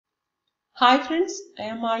Hi friends, I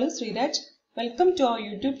am Malu Sriraj. Welcome to our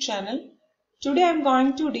YouTube channel. Today I am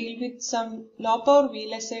going to deal with some low power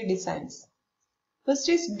Vlsi designs. First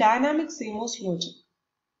is dynamic CMOS logic.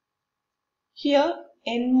 Here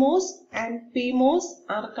NMOS and PMOS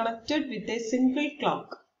are connected with a single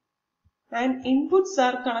clock and inputs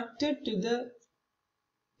are connected to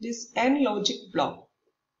this N logic block.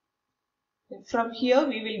 From here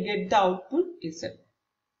we will get the output Z.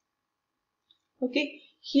 Okay,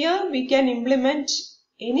 here we can implement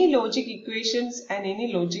any logic equations and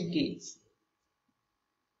any logic gates.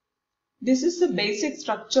 This is the basic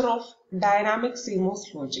structure of dynamic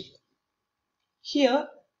CMOS logic. Here,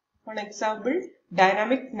 one example,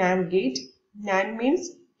 dynamic NAND gate. NAND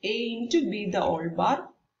means A into B the all bar.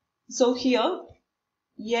 So here,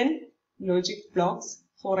 N logic blocks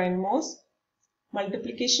for NMOS.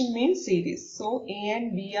 Multiplication means series. So A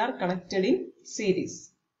and B are connected in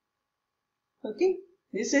series. Okay,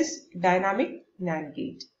 this is dynamic NAND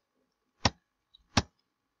gate.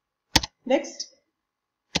 Next,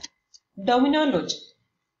 domino logic.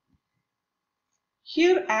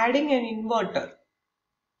 Here adding an inverter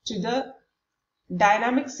to the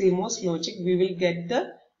dynamic CMOS logic, we will get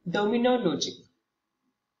the domino logic.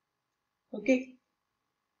 Okay.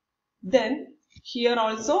 Then here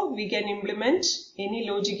also we can implement any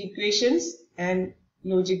logic equations and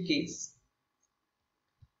logic gates.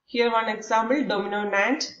 Here one example, domino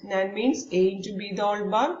NAND. NAND means A into B the all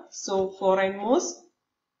bar. So for NMOS,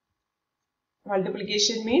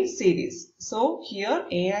 multiplication means series. So here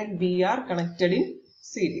A and B are connected in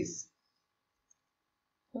series.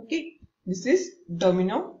 Okay, this is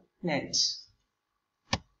domino NAND.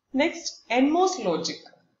 Next, NMOS logic.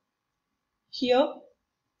 Here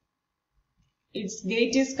its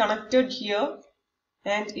gate is connected here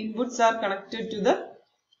and inputs are connected to the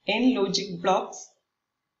N logic blocks.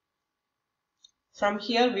 From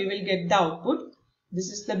here we will get the output. This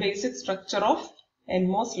is the basic structure of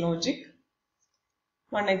NMOS logic.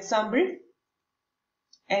 One example,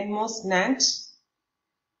 NMOS NAND.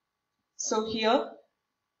 So here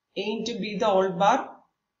A into B the all bar.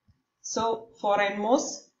 So for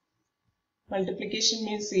NMOS, multiplication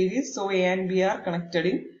means series. So A and B are connected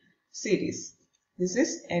in series. This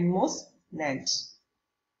is NMOS NAND.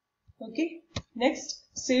 Okay. Next,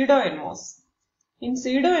 pseudo NMOS. In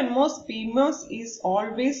pseudo NMOS, PMOS is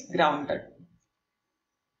always grounded.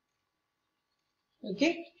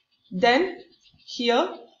 Okay. Then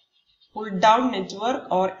here pull down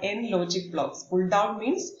network or N logic blocks. Pull down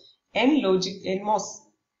means N logic NMOS.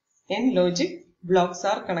 N logic blocks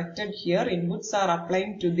are connected here. Inputs are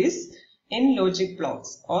applying to this N logic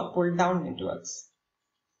blocks or pull down networks.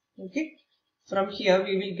 Okay. From here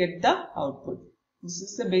we will get the output. This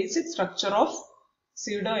is the basic structure of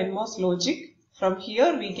pseudo NMOS logic. From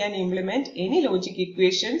here we can implement any logic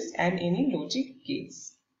equations and any logic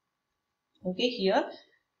gates. Okay, here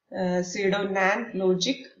pseudo NAND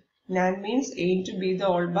logic. NAND means A into B the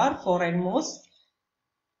all bar. For NMOS,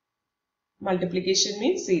 multiplication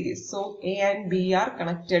means series. So A and B are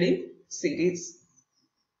connected in series.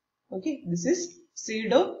 Okay, this is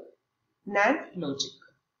pseudo NAND logic.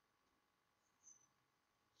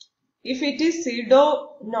 If it is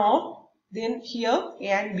pseudo NOR, then here A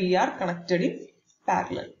and B are connected in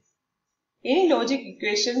parallel. Any logic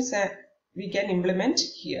equations we can implement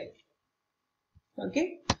here.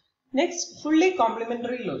 Okay. Next, fully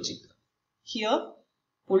complementary logic. Here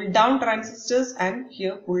pull down transistors and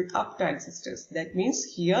here pull up transistors. That means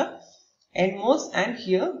here NMOS and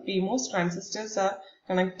here PMOS transistors are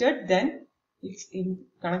connected. Then it's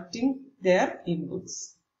connecting their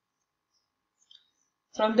inputs.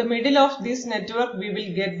 From the middle of this network we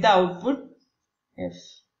will get the output F.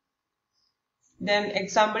 Then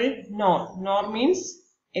example NOR. NOR means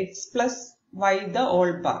X plus Y the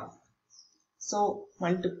all bar. So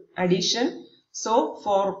addition. So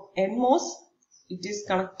for NMOS it is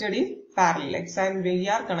connected in parallel. X and Y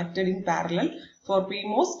are connected in parallel. For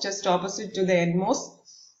PMOS just opposite to the NMOS,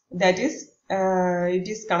 that is it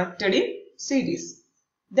is connected in series.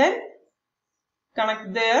 Then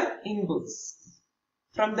connect their inputs.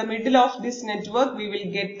 From the middle of this network we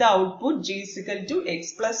will get the output G is equal to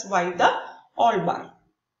X plus Y the all bar.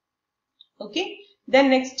 Okay. Then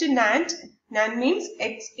next NAND. NAND means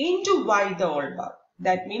X into Y the all bar.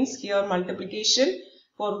 That means here multiplication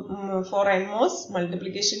for NMOS,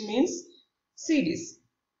 multiplication means series.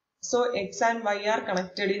 So X and Y are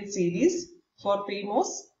connected in series. For PMOS,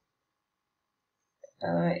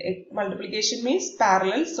 multiplication means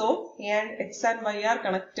parallel. So A and X and Y are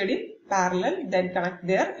connected in parallel. Then connect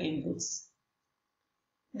their inputs.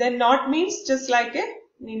 Then NOT means just like a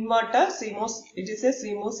inverter. CMOS, it is a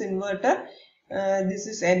CMOS inverter. this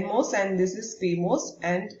is NMOS and this is PMOS,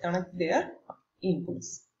 and connect their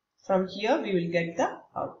inputs. From here we will get the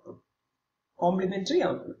output, complementary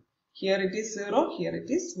output. Here it is 0, here it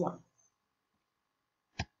is 1.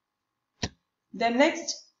 Then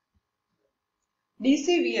next,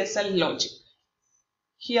 DCVSL logic.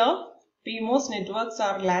 Here PMOS networks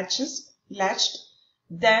are latched.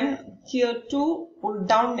 Then here two pull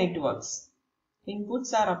down networks.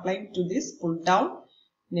 Inputs are applied to this pull down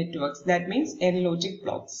networks. That means N logic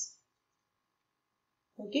blocks.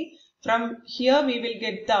 Okay. From here we will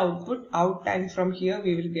get the output out, and from here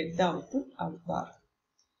we will get the output out bar.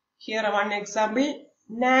 Here one example,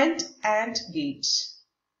 NAND and gate.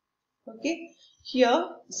 Okay. Here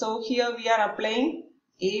we are applying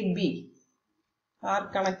AB are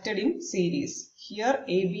connected in series. Here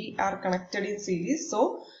AB are connected in series.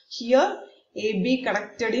 So here AB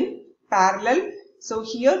connected in parallel. So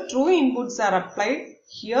here true inputs are applied.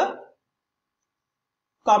 Here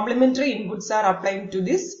complementary inputs are applied to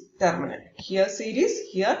this terminal. Here series,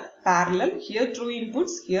 here parallel, here true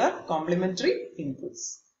inputs, here complementary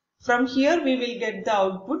inputs. From here we will get the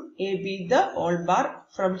output AB, the all bar.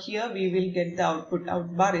 From here we will get the output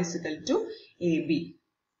out bar is equal to AB.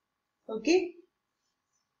 Okay.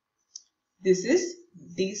 This is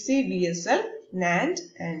DCVSL, NAND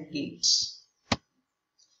and gate.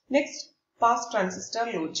 Next, pass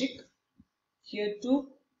transistor logic. Here two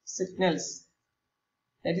signals,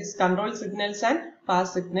 that is control signals and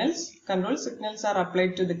pass signals. Control signals are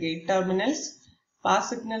applied to the gate terminals. Pass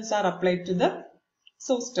signals are applied to the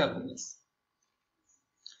source terminals.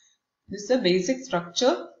 This is the basic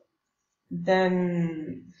structure.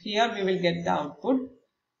 Then here we will get the output.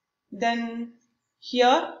 Then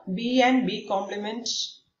here B and B complement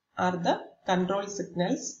are the control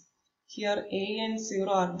signals. Here A and 0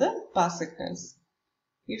 are the pass signals.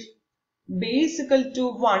 If B is equal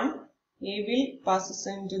to 1, A will pass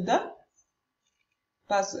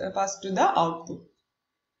to the output.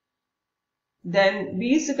 Then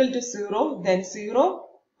B is equal to 0, then 0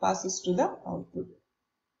 passes to the output.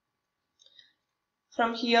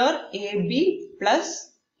 From here AB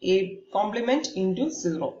plus A complement into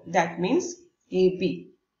 0. That means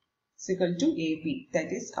AB is equal to AB.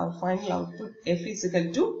 That is our final output. F is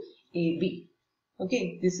equal to AB.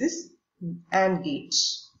 Okay, this is AND gate.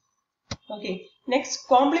 Okay, next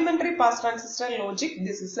complementary pass transistor logic.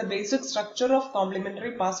 This is the basic structure of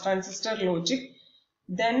complementary pass transistor logic.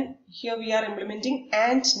 Then here we are implementing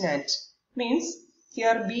AND NAND. Means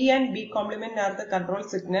here B and B complement are the control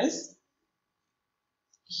signals.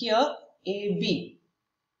 Here AB.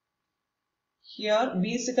 Here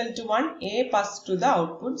B is equal to 1, A passes to the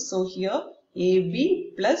output. So here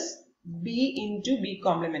AB plus B into B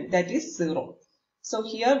complement, that is 0. So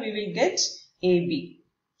here we will get AB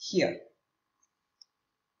here.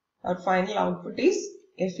 Our final output is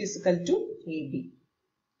F is equal to AB.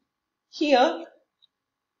 Here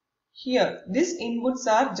these inputs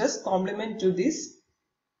are just complement to these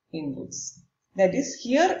inputs. That is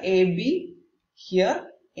here AB, here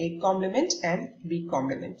A complement and B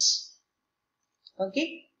complement.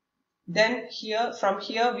 Okay. Then here from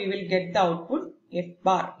here we will get the output F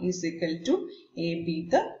bar is equal to AB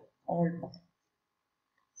the all bar.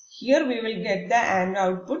 Here we will get the AND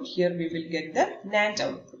output. Here we will get the NAND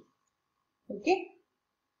output. Okay.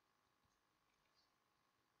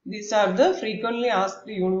 These are the frequently asked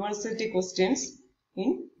university questions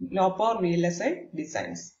in low power VLSI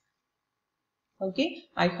designs. Okay.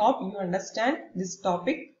 I hope you understand this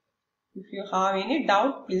topic. If you have any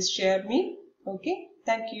doubt, please share me. Okay.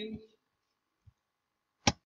 Thank you.